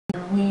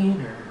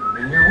Wiener,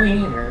 wiener,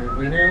 wiener,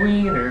 wiener,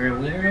 wiener,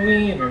 wiener,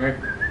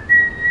 wiener.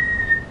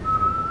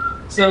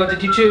 So,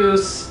 did you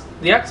choose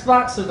the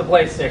Xbox or the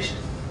PlayStation?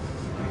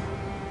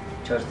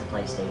 Chose the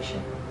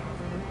PlayStation.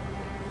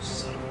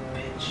 Son of a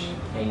bitch.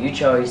 Yeah, you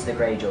chose the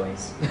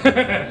Greyjoys.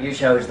 You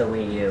chose the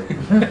Wii U.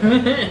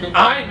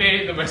 I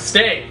made the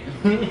mistake.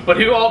 But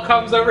who all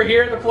comes over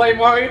here to play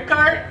Mario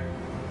Kart?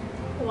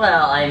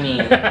 Well, I mean,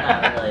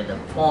 not really the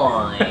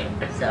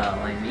point. So,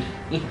 I mean...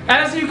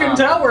 As you can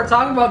tell, we're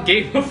talking about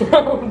Game of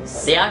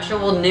Thrones. The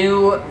actual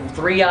new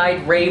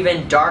Three-Eyed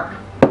Raven Dark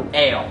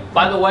Ale.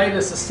 By the way,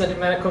 this is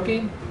Cinematic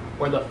Cooking,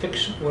 where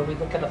we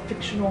look at a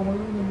fictional world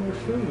and their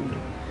food.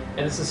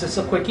 And this is just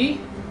a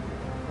quickie.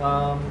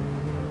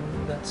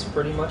 That's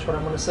pretty much what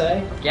I'm going to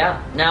say.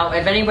 Yeah. Now,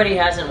 if anybody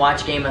hasn't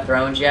watched Game of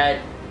Thrones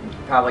yet, you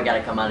probably got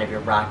to come out of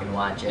your rock and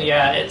watch it.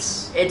 Yeah,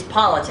 it's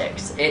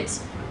politics.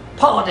 It's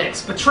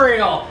politics,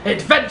 betrayal,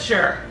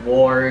 adventure,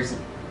 wars,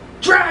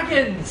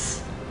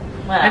 dragons.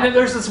 Wow. And then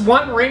there's this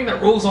one ring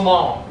that rules them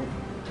all.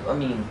 I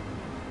mean,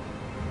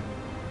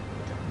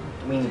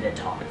 we need to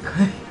talk.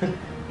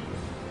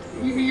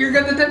 You're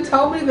gonna then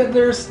tell me that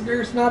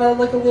there's not a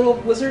little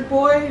wizard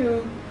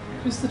boy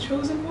who's the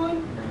chosen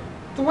one?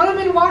 The one I've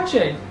been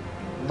watching.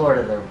 Lord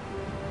of the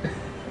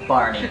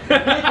Barney.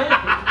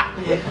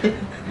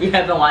 You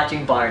have been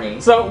watching Barney.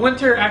 So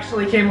winter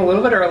actually came a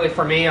little bit early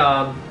for me.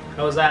 I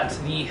was at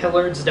the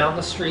Hillards down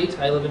the street.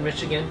 I live in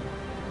Michigan.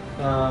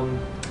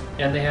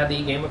 And they had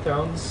the Game of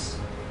Thrones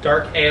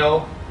Dark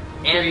Ale,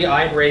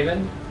 Three-Eyed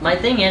Raven. My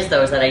thing is,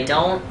 though, is that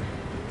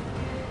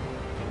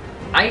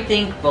I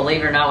think,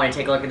 believe it or not, when I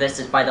take a look at this,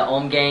 it's by the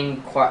Ohm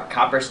Gang,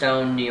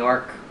 Copperstone, New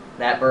York,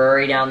 that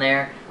brewery down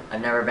there.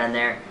 I've never been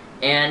there.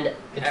 And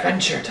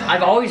Adventure time.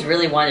 I've always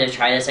really wanted to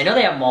try this. I know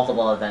they have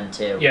multiple of them,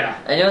 too. Yeah.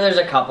 I know there's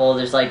a couple.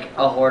 There's, like,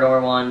 a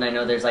Hodor one. I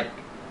know there's, like...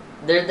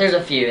 There's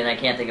a few, and I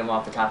can't think of them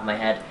off the top of my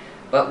head.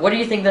 But what do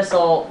you think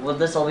this'll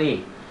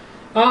be?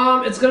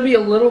 It's gonna be a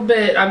little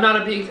bit... I'm not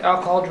a big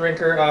alcohol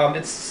drinker.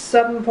 It's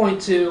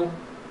 7.2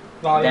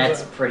 volume.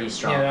 That's pretty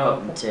strong,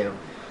 potent, too.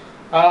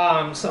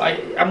 So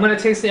I'm gonna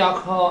taste the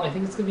alcohol. I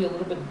think it's gonna be a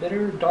little bit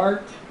bitter,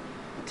 dark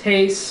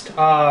taste.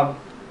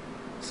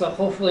 So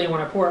hopefully when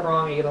I pour it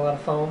wrong, I get a lot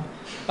of foam.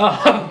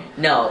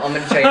 No, I'm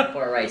gonna try to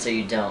pour it right so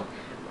you don't.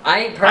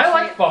 I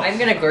like both. I'm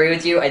gonna agree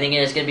with you. I think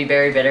it is gonna be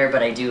very bitter,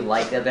 but I do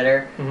like the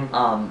bitter.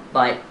 Mm-hmm.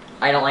 But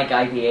I don't like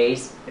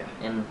IPAs, yeah.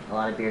 And a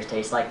lot of beers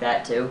taste like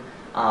that too.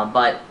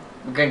 But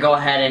we're gonna go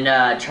ahead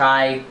and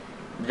try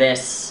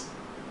this.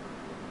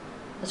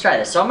 Let's try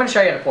this. So I'm gonna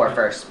show you how to pour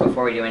first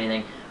before we do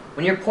anything.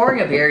 When you're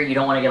pouring a beer, you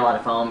don't want to get a lot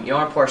of foam. You don't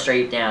want to pour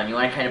straight down. You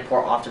want to kind of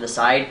pour off to the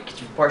side. Because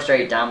if you pour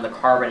straight down, the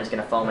carbon is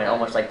going to foam it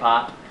almost like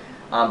pop.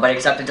 But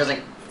except it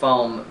doesn't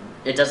foam.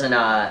 It doesn't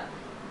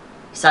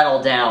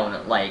settle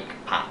down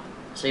like pop.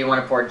 So you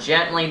want to pour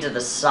gently to the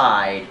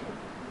side,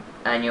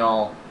 and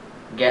you'll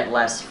get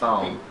less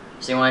foam.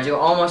 So you want to do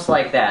almost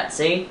like that.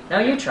 See?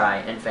 Now you try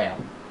and fail.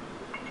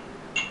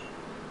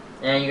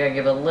 And you got to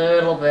give a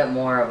little bit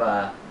more of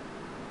a...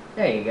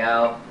 There you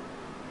go.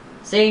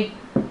 See?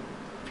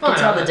 You can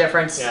tell the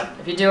difference. Yeah.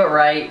 If you do it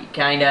right, you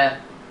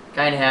kinda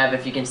have.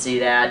 If you can see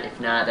that, if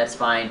not, that's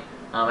fine.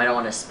 I don't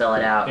want to spill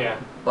it out. Yeah.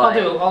 But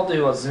I'll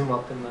do a zoom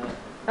up in that.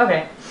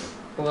 Okay.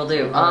 We'll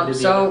do.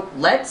 So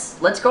let's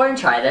go ahead and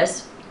try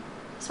this.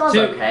 It smells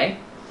okay.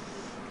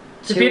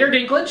 To Peter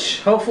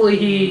Dinklage. Hopefully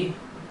he,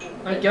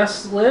 I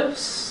guess,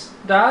 lives,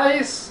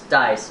 dies.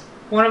 Dies.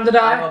 Want him to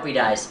die? I hope he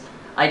dies.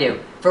 I do.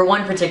 For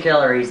one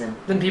particular reason.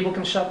 Then people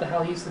can shout the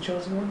hell he's the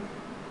chosen one.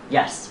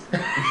 Yes.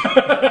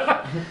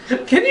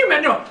 Can you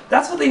imagine? No,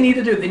 that's what they need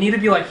to do. They need to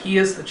be like, he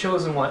is the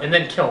chosen one, and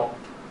then kill him.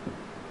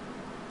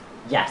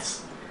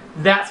 Yes.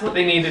 That's what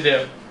they need to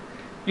do.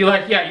 Be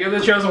like, yeah, you're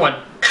the chosen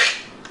one.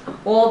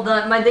 Well,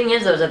 my thing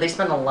is though, is that they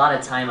spend a lot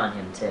of time on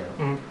him too,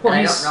 well, and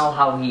I don't know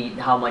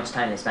how much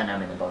time they spend on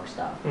him in the book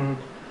stuff.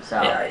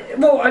 So. Yeah,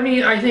 well, I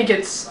mean, I think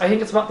it's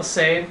about the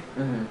same.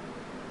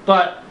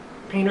 But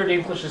Peter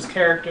Dinklage's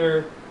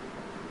character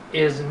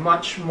is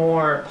much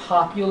more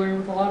popular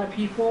with a lot of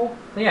people.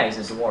 Yeah,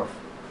 he's a dwarf.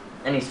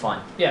 And he's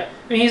fun. Yeah.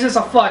 I mean, he's just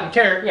a fun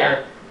character.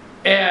 Yeah.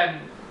 And,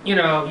 you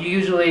know,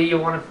 you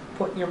want to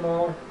put your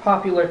more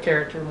popular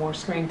character, more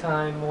screen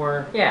time,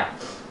 more... Yeah.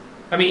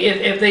 I mean,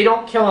 if they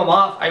don't kill him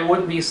off, I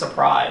wouldn't be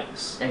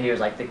surprised. And he was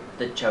like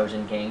the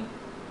chosen king.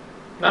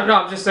 No,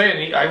 I'm just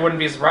saying, I wouldn't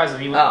be surprised if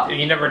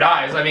he never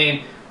dies. I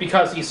mean,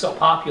 because he's so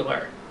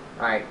popular.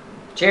 Alright.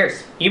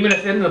 Cheers. Even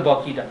if in the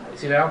book he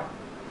dies, you know?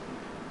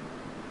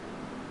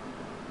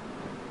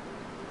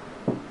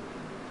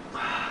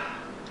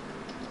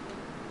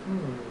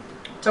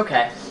 It's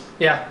okay.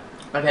 Yeah.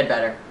 I've had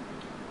better.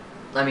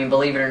 I mean,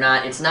 believe it or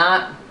not, it's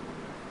not...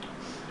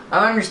 I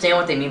don't understand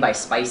what they mean by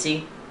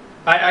spicy.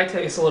 I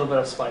taste a little bit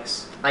of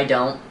spice. I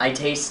don't. I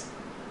taste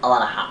a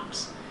lot of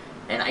hops.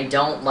 And I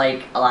don't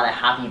like a lot of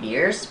hoppy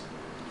beers.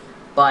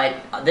 But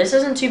this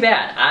isn't too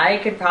bad. I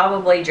could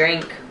probably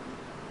drink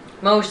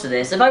most of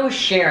this if I was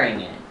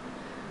sharing it.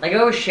 Like, if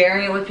I was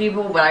sharing it with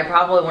people, but I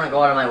probably wouldn't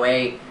go out of my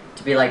way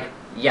to be like,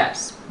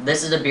 yes,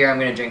 this is a beer I'm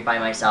going to drink by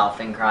myself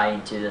and cry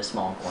into the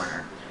small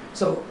corner.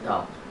 So,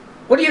 No.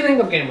 what do you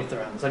think of Game of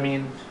Thrones? I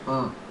mean,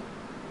 I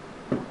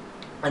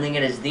think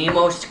it is the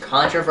most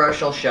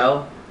controversial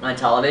show on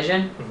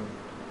television,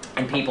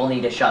 and people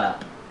need to shut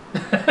up.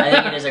 I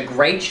think it is a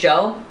great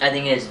show. I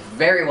think it is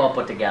very well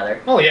put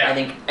together. Oh, yeah. I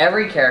think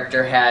every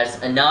character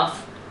has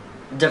enough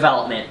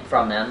development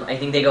from them. I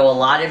think they go a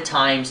lot of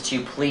times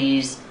to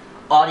please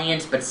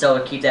audience, but still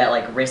keep that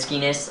like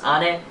riskiness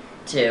on it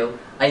too.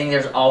 I think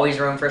there's always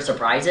room for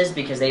surprises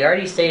because they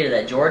already stated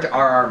that George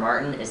R.R.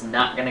 Martin is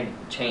not going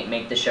to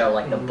make the show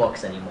like the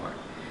books anymore,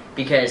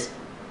 because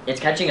it's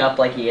catching up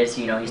like he is.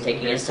 You know, he's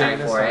taking his time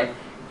for it,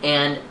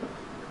 and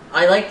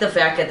I like the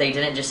fact that they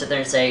didn't just sit there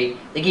and say,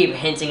 they keep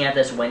hinting at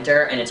this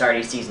winter and it's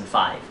already season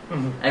 5.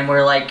 And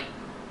we're like,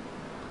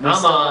 we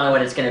still don't know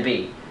what it's going to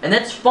be. And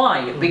that's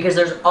fine because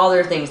there's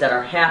other things that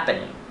are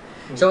happening.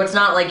 So it's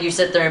not like you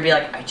sit there and be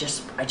like, I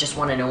just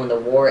want to know when the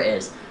war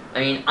is. I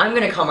mean, I'm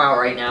going to come out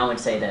right now and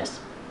say this.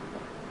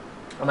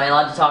 Am I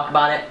allowed to talk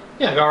about it?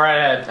 Yeah, go right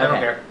ahead. I don't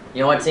care.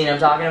 You know what scene I'm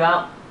talking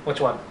about?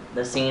 Which one?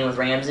 The scene with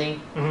Ramsay.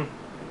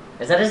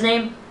 Is that his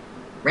name?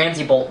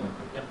 Ramsay Bolton.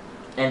 Yep.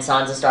 And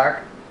Sansa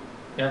Stark.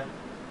 Yeah.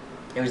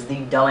 It was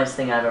the dumbest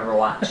thing I've ever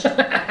watched.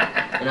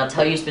 And I'll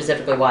tell you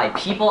specifically why.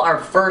 People are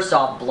first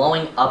off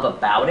blowing up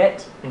about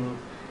it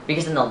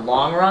because in the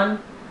long run,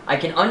 I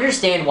can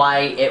understand why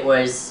it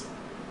was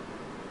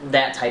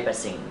that type of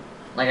scene.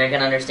 Like, I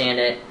can understand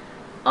it.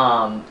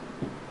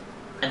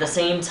 At the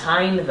same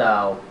time,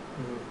 though,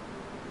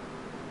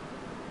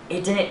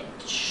 it didn't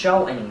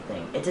show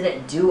anything. It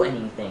didn't do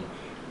anything.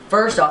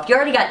 First off, you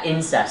already got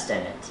incest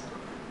in it.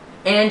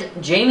 And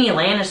Jaime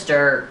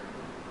Lannister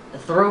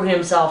threw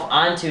himself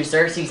onto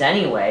Cersei's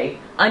anyway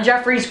on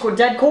Joffrey's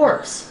dead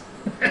corpse.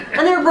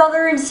 And they're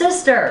brother and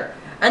sister.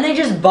 And they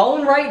just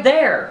bone right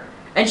there.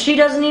 And she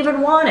doesn't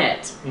even want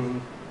it.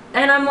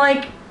 And I'm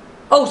like,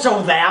 oh,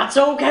 so that's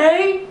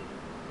okay?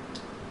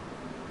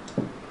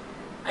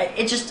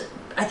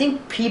 I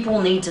think people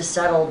need to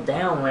settle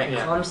down when it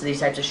comes to these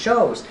types of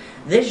shows.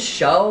 This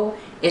show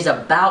is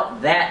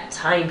about that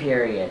time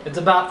period. It's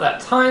about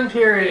that time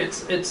period.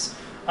 It's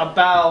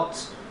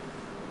about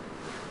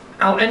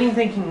how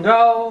anything can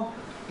go.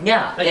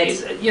 Yeah,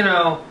 like, you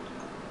know,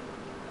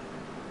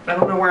 I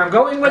don't know where I'm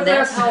going with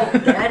this.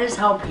 That is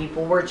how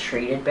people were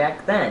treated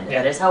back then.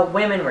 That is how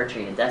women were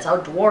treated. That's how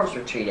dwarves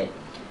were treated.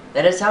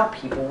 That is how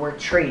people were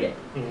treated.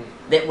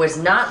 That was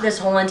not this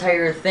whole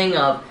entire thing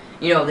of,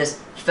 you know, this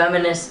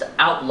feminist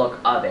outlook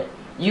of it.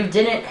 You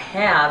didn't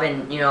have,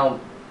 and, you know,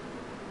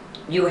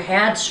 you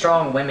had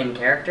strong women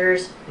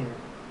characters,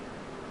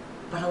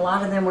 but a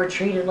lot of them were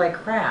treated like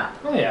crap.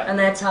 Oh, yeah. And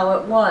that's how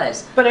it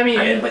was. But I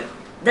mean, but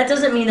that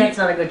doesn't mean that's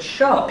not a good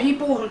show.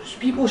 But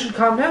people should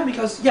calm down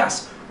because,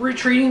 yes, we're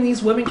treating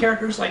these women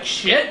characters like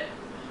shit,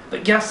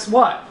 but guess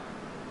what?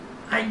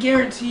 I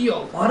guarantee you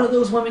a lot of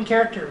those women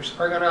characters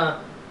are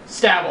gonna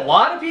stab a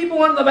lot of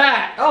people in the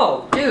back.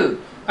 Oh,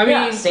 dude. I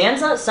mean,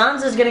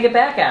 Sansa's gonna get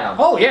back at him.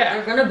 Oh, yeah.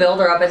 They're gonna build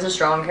her up as a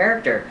strong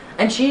character.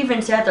 And she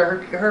even said that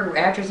her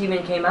actress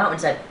even came out and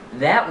said,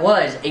 that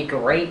was a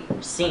great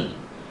scene.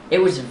 It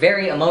was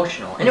very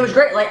emotional. And it was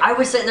great. Like, I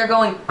was sitting there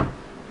going,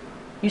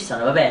 you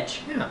son of a bitch.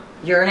 Yeah.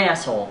 You're an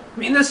asshole. I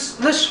mean, this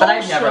whole show... But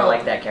I've never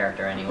liked that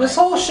character anyway. This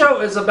whole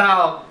show is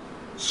about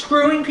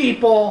screwing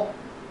people,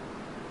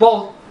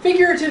 both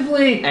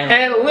figuratively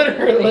and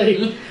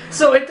literally.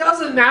 So it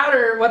doesn't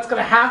matter what's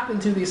going to happen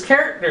to these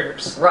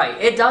characters. Right,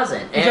 it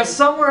doesn't. Because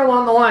somewhere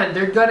along the line,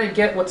 they're going to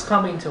get what's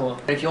coming to them.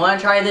 If you want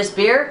to try this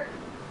beer,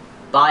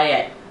 buy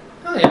it.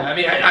 Oh yeah, I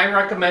mean, I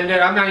recommend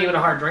it. I'm not even a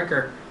hard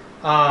drinker.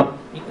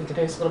 You can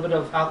taste a little bit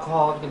of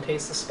alcohol, you can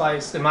taste the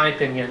spice, in my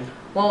opinion.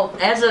 Well,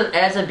 as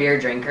a beer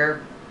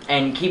drinker,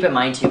 and keep in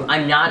mind too,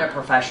 I'm not a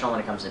professional when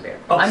it comes to beer.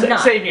 Oh, I'm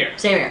not. Same here.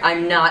 Same here.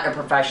 I'm not a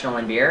professional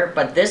in beer,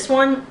 but this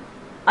one,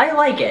 I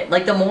like it.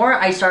 Like, the more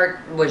I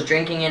was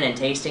drinking it and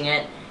tasting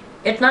it,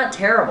 it's not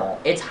terrible.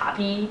 It's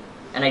hoppy,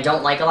 and I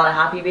don't like a lot of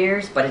hoppy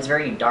beers, but it's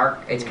very dark.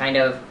 It's kind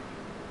of,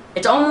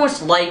 it's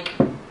almost like,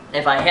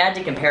 if I had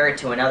to compare it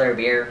to another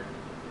beer,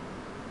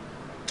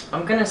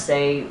 I'm gonna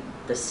say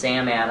the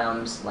Sam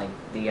Adams, like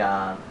the,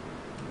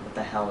 what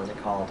the hell is it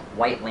called?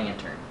 White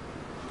Lantern.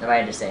 If I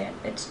had to say it.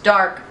 It's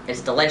dark, it's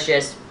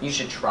delicious, you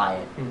should try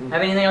it.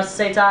 Have anything else to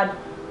say, Todd?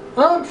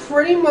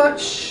 Pretty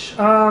much,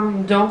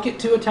 don't get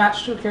too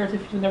attached to a character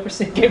if you've never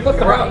seen Game of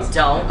Thrones. Right,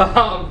 don't.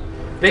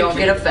 Don't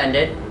get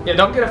offended. Yeah,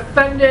 don't get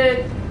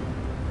offended.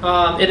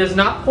 It is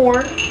not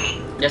porn.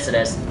 Yes, it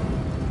is.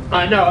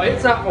 No,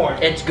 it's not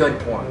porn. It's good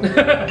porn.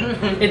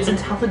 It's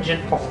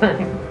intelligent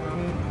porn.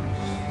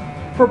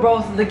 For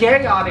both the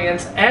gay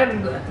audience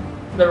and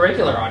the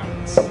regular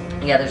audience.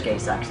 Yeah, there's gay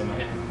sex in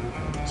it.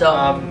 So,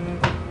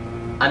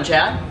 I'm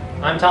Chad.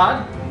 I'm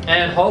Todd.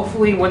 And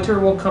hopefully winter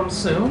will come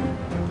soon.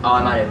 Oh,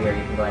 I'm out of beer.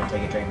 You can go ahead and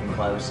take a drink and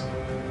close.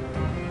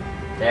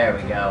 There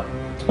we go.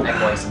 I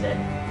poisoned it.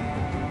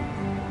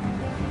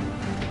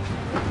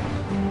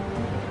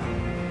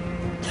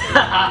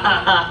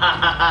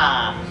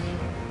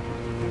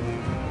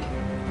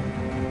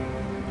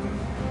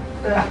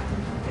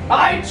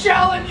 I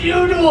challenge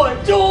you to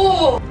a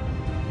duel!